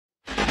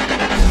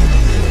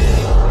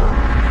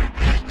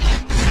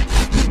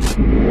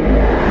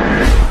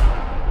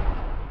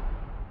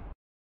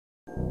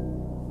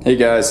Hey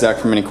guys, Zach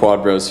from Mini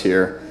Quad Bros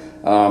here.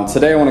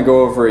 Today I want to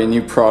go over a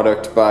new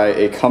product by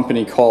a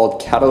company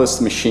called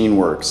Catalyst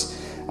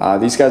Machineworks.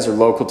 These guys are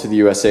local to the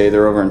USA.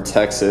 They're over in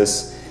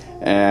Texas,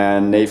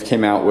 and they've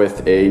came out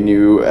with a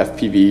new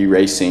FPV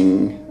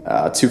racing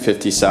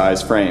 250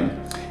 size frame.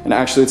 And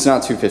actually it's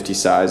not 250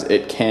 size,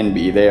 it can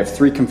be. They have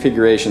 3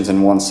 configurations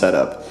in one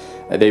setup.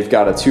 They've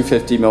got a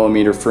 250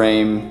 millimeter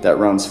frame that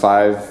runs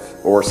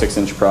 5 or 6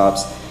 inch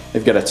props.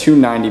 They've got a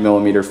 290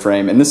 millimeter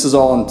frame, and this is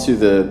all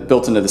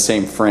built into the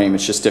same frame.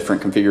 It's just different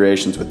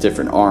configurations with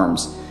different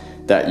arms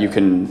that you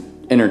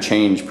can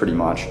interchange pretty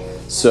much.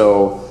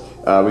 So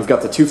we've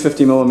got the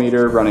 250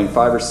 millimeter running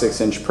 5 or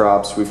 6 inch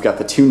props. We've got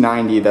the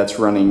 290 that's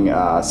running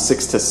 5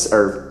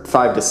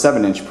 to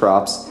 7 inch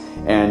props,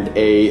 and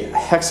a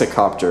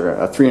hexacopter,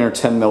 a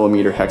 310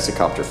 millimeter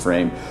hexacopter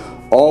frame.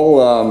 All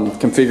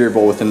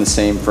configurable within the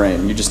same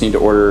frame. You just need to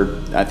order,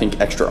 I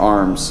think, extra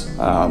arms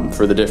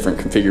for the different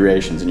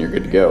configurations and you're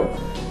good to go.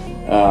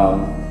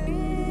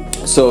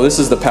 So this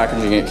is the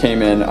packaging it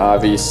came in.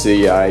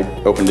 Obviously I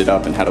opened it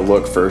up and had a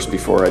look first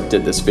before I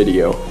did this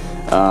video,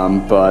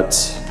 but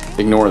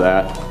ignore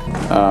that.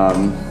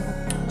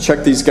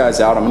 Check these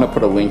guys out. I'm gonna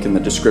put a link in the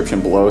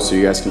description below so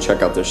you guys can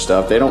check out their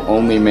stuff. They don't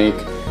only make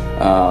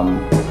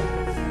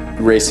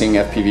racing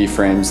FPV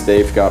frames,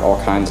 they've got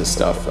all kinds of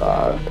stuff.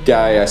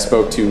 Guy I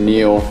spoke to,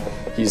 Neil,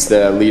 he's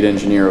the lead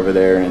engineer over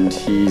there, and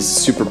he's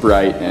super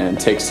bright and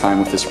takes time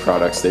with his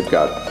products. They've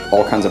got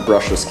all kinds of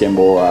brushless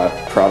gimbal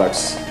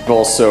products. They've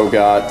also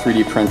got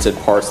 3D printed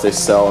parts they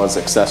sell as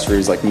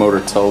accessories like motor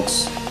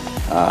tilts,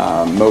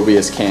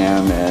 mobius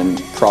cam,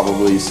 and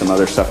probably some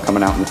other stuff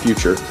coming out in the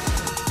future.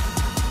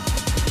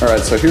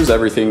 Alright, so here's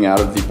everything out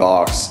of the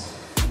box.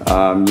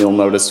 You'll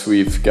notice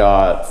we've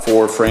got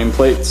 4 frame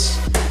plates.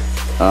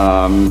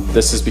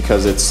 This is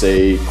because it's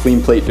a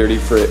clean plate, dirty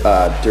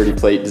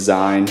plate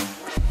design.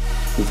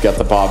 We've got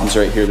the bobbins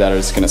right here that are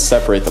just going to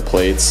separate the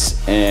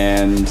plates.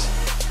 And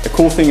the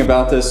cool thing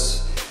about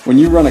this, when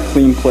you run a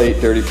clean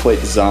plate, dirty plate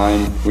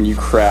design, when you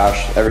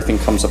crash, everything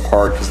comes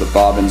apart because the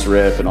bobbins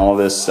rip and all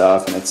this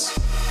stuff, and it's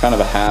kind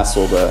of a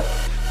hassle to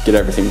get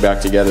everything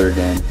back together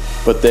again.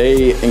 But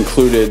they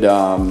included,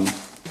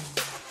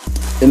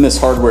 in this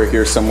hardware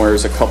here somewhere,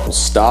 is a couple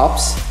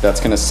stops that's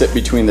going to sit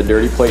between the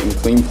dirty plate and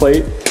clean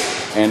plate.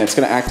 And it's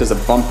going to act as a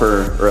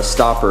bumper or a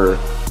stopper,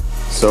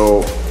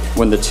 so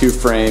when the 2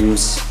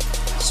 frames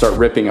start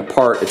ripping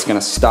apart, it's going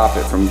to stop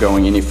it from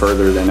going any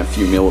further than a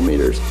few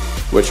millimeters,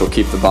 which will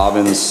keep the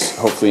bobbins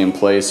hopefully in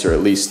place or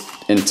at least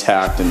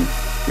intact, and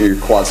your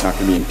quad's not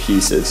going to be in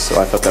pieces.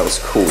 So I thought that was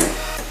cool.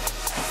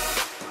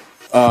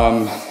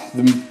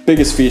 The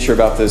biggest feature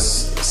about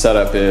this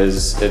setup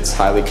is it's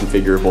highly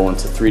configurable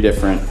into 3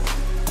 different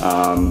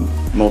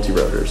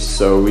multi-rotors.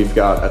 So we've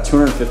got a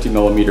 250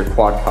 millimeter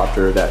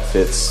quadcopter that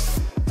fits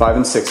 5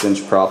 and 6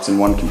 inch props in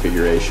one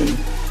configuration.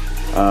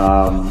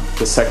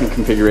 The second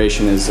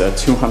configuration is a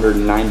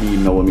 290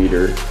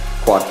 millimeter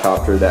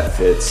quadcopter that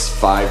fits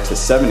 5 to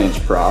 7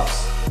 inch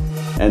props.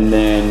 And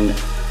then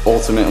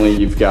ultimately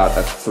you've got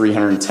a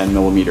 310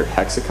 millimeter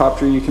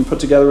hexacopter you can put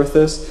together with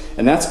this.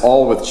 And that's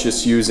all with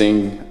just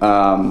using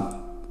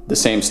the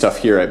same stuff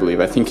here, I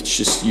believe. I think it's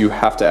just you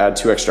have to add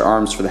 2 extra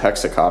arms for the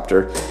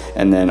hexacopter,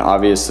 and then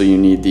obviously you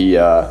need the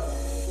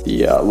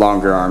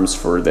longer arms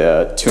for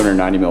the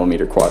 290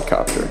 millimeter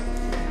quadcopter.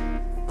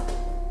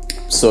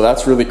 So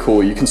that's really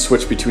cool. You can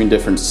switch between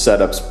different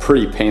setups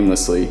pretty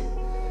painlessly.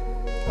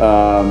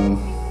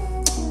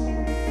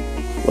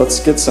 Let's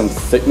get some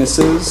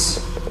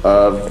thicknesses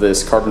of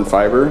this carbon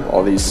fiber.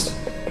 All these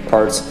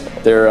parts,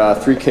 they're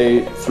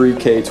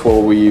 3K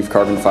Twill weave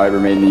carbon fiber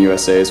made in the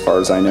USA as far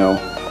as I know.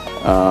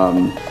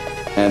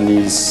 And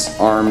these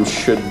arms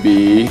should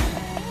be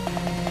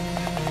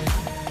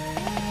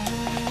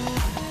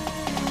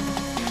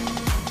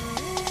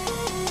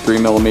 3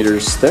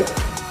 millimeters thick.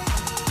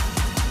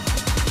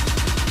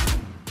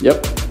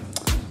 Yep,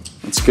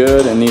 that's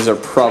good. And these are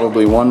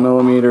probably 1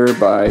 millimeter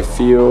by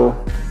feel.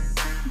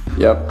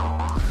 Yep,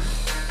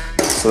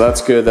 so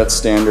that's good, that's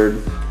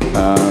standard.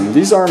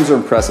 These arms are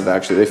impressive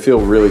actually, they feel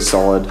really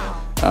solid.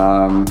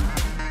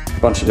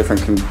 Bunch of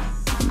different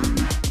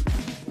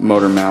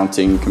motor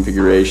mounting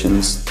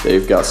configurations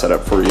they've got set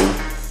up for you.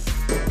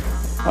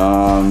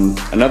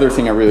 Another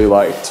thing I really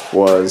liked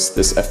was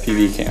this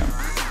FPV cam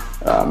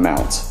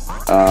mount.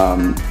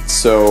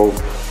 So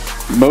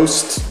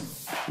most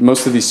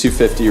of these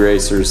 250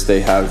 racers,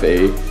 they have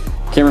a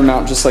camera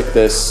mount just like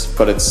this,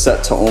 but it's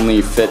set to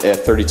only fit a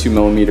 32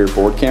 millimeter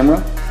board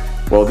camera.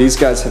 Well, these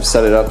guys have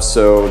set it up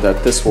so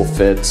that this will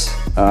fit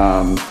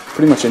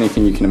pretty much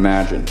anything you can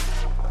imagine.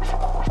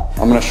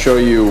 I'm going to show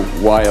you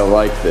why I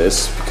like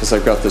this, because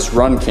I've got this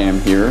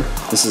Runcam here.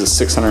 This is a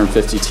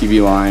 650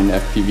 TV line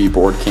FPV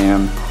board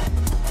cam,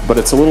 but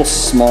it's a little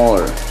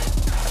smaller.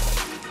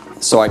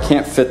 So I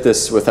can't fit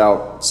this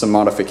without some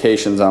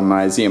modifications on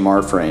my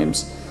ZMR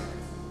frames.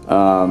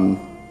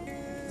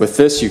 With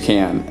this you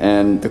can,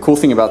 and the cool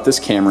thing about this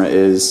camera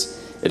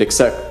is it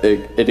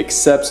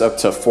accepts up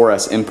to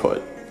 4S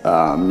input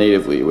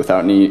natively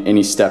without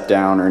any step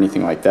down or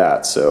anything like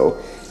that. So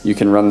you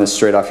can run this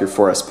straight off your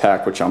 4S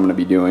pack, which I'm going to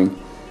be doing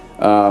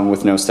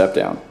with no step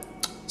down.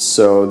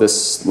 So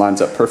this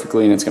lines up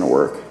perfectly and it's going to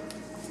work.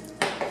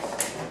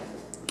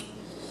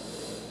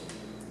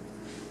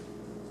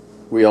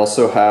 We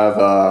also have,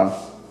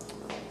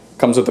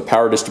 comes with a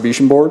power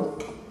distribution board.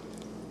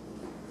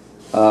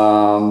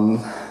 All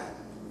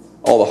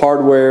the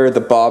hardware, the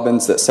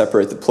bobbins that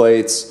separate the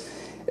plates,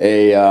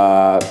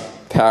 a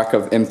pack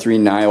of M3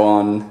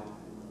 nylon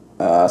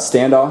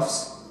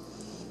standoffs,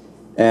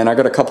 and I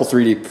got a couple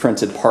 3D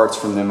printed parts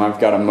from them. I've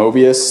got a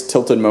mobius,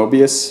 tilted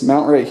mobius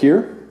mount right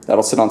here.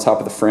 That'll sit on top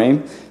of the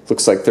frame.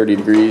 Looks like 30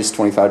 degrees,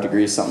 25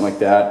 degrees, something like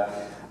that.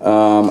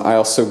 I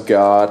also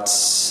got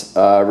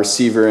a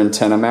receiver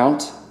antenna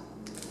mount.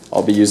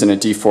 I'll be using a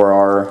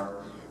D4R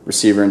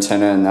receiver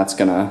antenna, and that's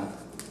gonna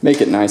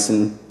make it nice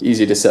and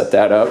easy to set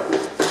that up.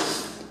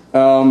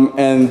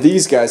 And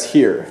these guys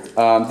here,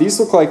 these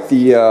look like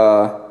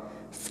the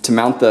to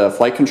mount the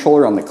flight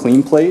controller on the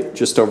clean plate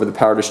just over the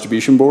power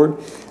distribution board.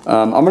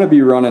 I'm going to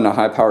be running a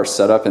high power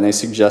setup, and they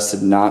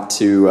suggested not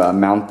to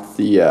mount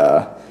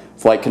the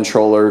flight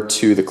controller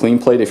to the clean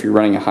plate if you're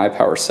running a high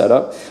power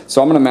setup.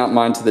 So I'm going to mount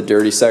mine to the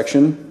dirty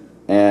section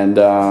and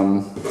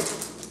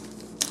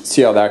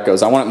see how that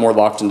goes. I want it more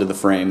locked into the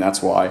frame,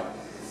 that's why.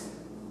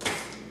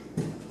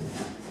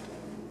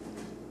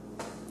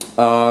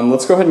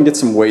 Let's go ahead and get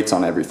some weights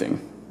on everything.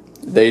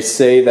 They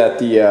say that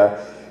the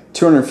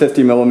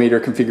 250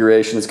 millimeter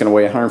configuration is going to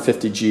weigh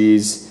 150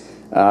 Gs,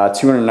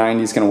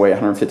 290 is going to weigh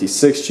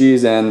 156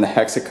 Gs, and the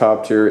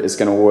hexacopter is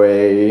going to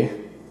weigh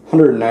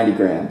 190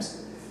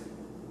 grams.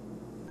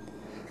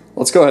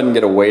 Let's go ahead and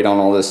get a weight on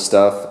all this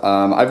stuff.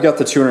 I've got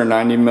the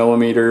 290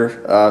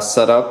 millimeter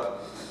set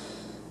up,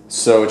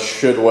 so it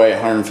should weigh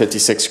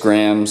 156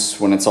 grams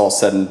when it's all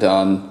said and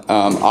done.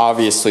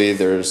 Obviously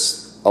there's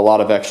a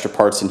lot of extra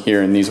parts in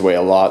here, and these weigh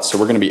a lot, so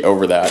we're going to be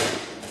over that.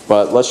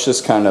 But let's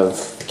just kind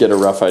of get a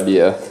rough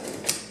idea.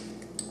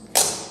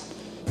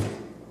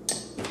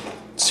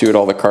 See what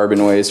all the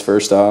carbon weighs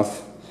first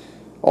off.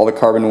 All the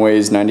carbon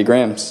weighs 90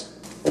 grams.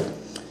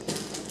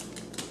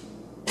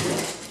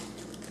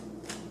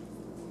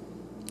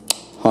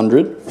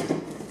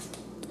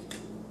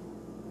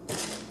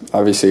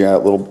 Obviously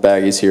got little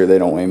baggies here, they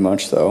don't weigh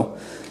much though.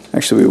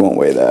 Actually, we won't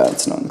weigh that,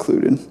 it's not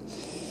included.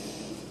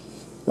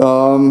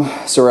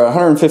 So we're at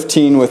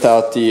 115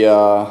 without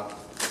the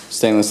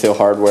stainless steel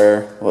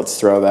hardware. Let's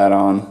throw that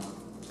on.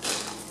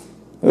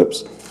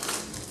 Oops.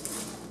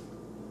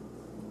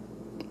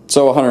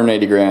 So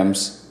 180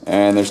 grams,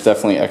 and there's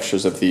definitely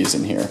extras of these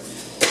in here.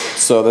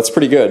 So that's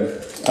pretty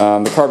good.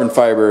 The carbon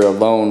fiber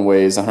alone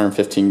weighs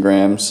 115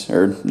 grams,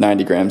 or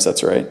 90 grams,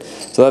 that's right.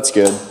 So that's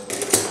good.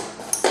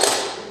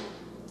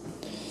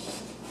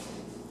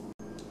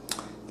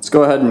 Let's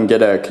go ahead and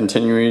get a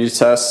continuity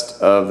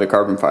test of the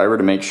carbon fiber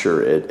to make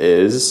sure it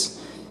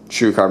is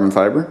true carbon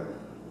fiber.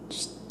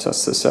 Just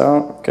test this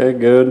out. Okay,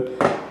 good.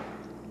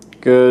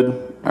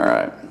 Good.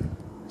 Alright.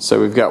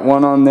 So we've got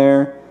one on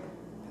there.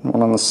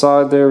 One on the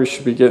side there, we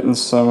should be getting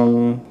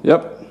some,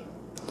 yep.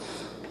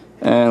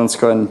 And let's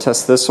go ahead and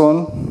test this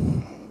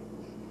one.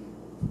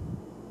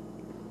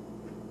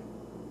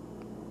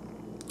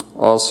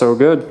 Also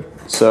good.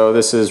 So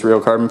this is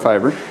real carbon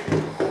fiber,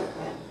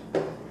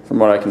 from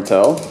what I can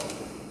tell.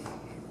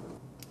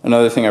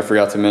 Another thing I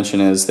forgot to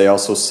mention is they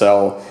also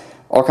sell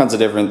all kinds of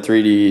different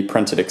 3D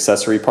printed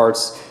accessory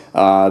parts.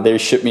 They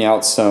ship me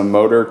out some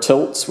motor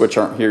tilts, which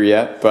aren't here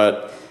yet,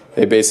 but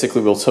they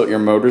basically will tilt your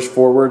motors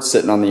forward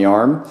sitting on the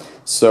arm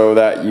so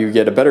that you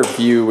get a better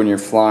view when you're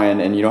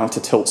flying and you don't have to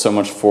tilt so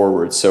much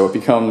forward. So it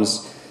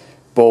becomes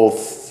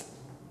both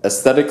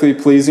aesthetically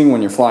pleasing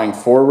when you're flying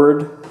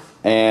forward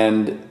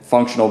and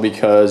functional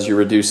because you're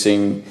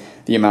reducing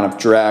the amount of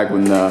drag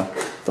when the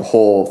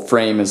whole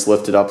frame is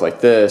lifted up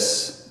like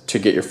this to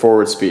get your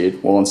forward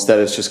speed. Well, instead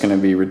it's just going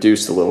to be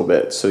reduced a little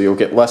bit, so you'll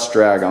get less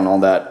drag on all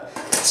that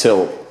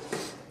tilt.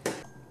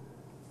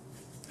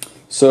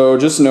 So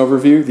just an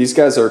overview, these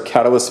guys are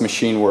Catalyst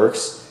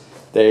Machineworks.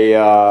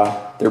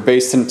 They're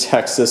based in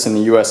Texas in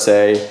the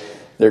USA.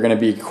 They're going to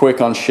be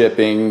quick on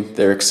shipping.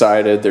 They're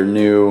excited, they're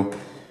new.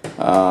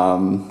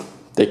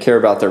 They care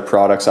about their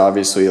products,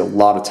 obviously. A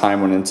lot of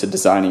time went into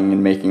designing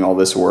and making all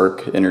this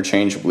work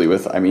interchangeably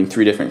with,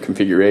 3 different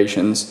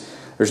configurations.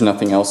 There's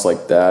nothing else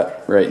like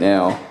that right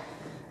now.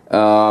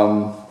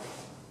 I'm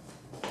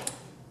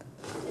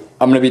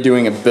going to be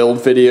doing a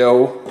build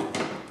video,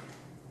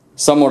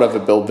 somewhat of a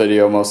build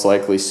video most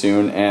likely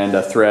soon, and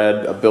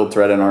a build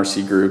thread in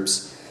RC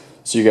groups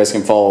so you guys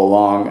can follow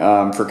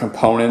along. For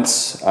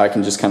components, I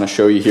can just kind of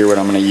show you here what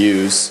I'm going to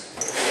use.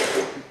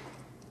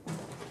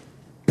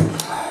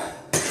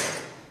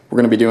 We're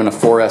going to be doing a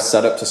 4S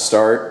setup to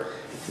start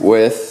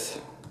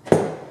with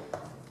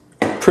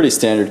pretty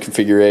standard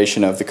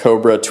configuration of the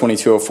Cobra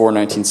 2204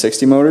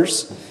 1960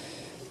 motors.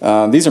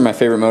 These are my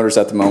favorite motors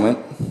at the moment.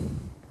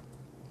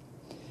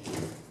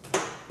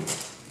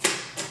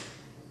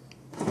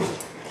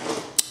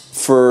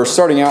 For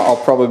starting out, I'll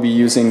probably be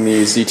using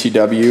the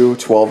ZTW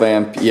 12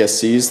 amp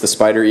ESCs, the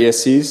Spider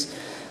ESCs.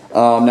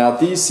 Now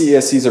these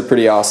ESCs are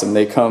pretty awesome.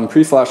 They come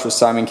pre-flashed with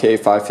Simon K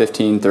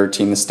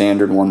 51513, the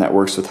standard one that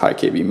works with high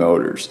kV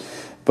motors.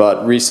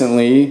 But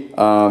recently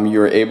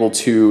you're able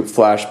to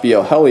flash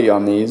BL Heli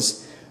on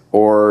these,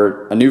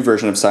 or a new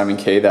version of Simon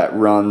K that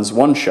runs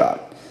one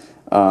shot.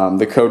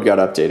 The code got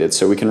updated,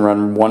 so we can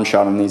run one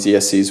shot on these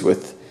ESCs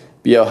with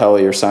BL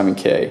Heli or Simon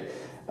K.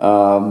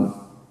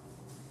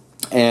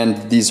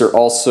 And these are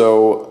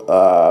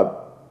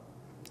also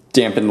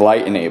dampened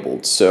light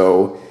enabled,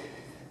 so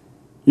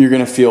you're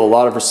going to feel a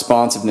lot of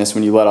responsiveness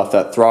when you let off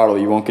that throttle.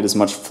 You won't get as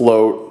much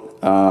float.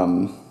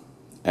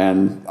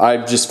 And I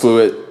just flew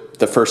it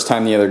the first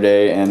time the other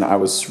day, and I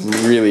was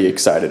really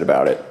excited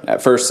about it.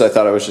 At first I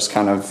thought it was just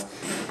kind of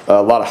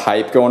a lot of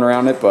hype going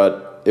around it,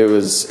 but it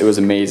was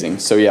amazing.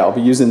 So yeah, I'll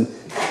be using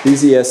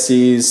these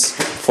ESCs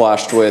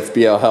flashed with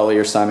BL Heli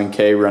or Simon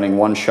K, running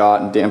one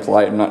shot and damped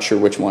light. I'm not sure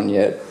which one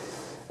yet.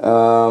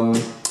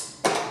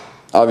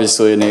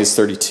 Obviously an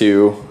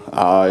ACE-32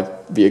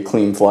 via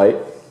clean flight.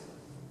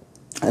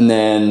 And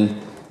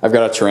then I've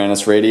got a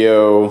Taranis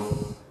radio.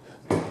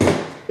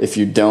 If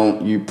you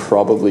don't, you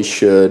probably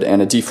should,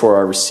 and a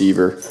D4R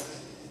receiver.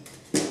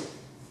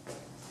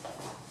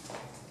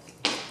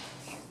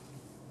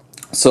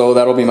 So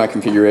that'll be my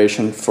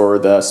configuration for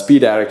the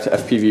Speed Addict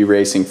FPV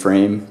racing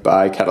frame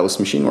by Catalyst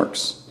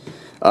Machineworks.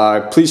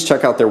 Please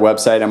check out their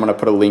website. I'm going to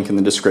put a link in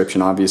the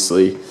description,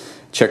 obviously.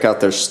 Check out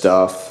their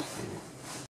stuff.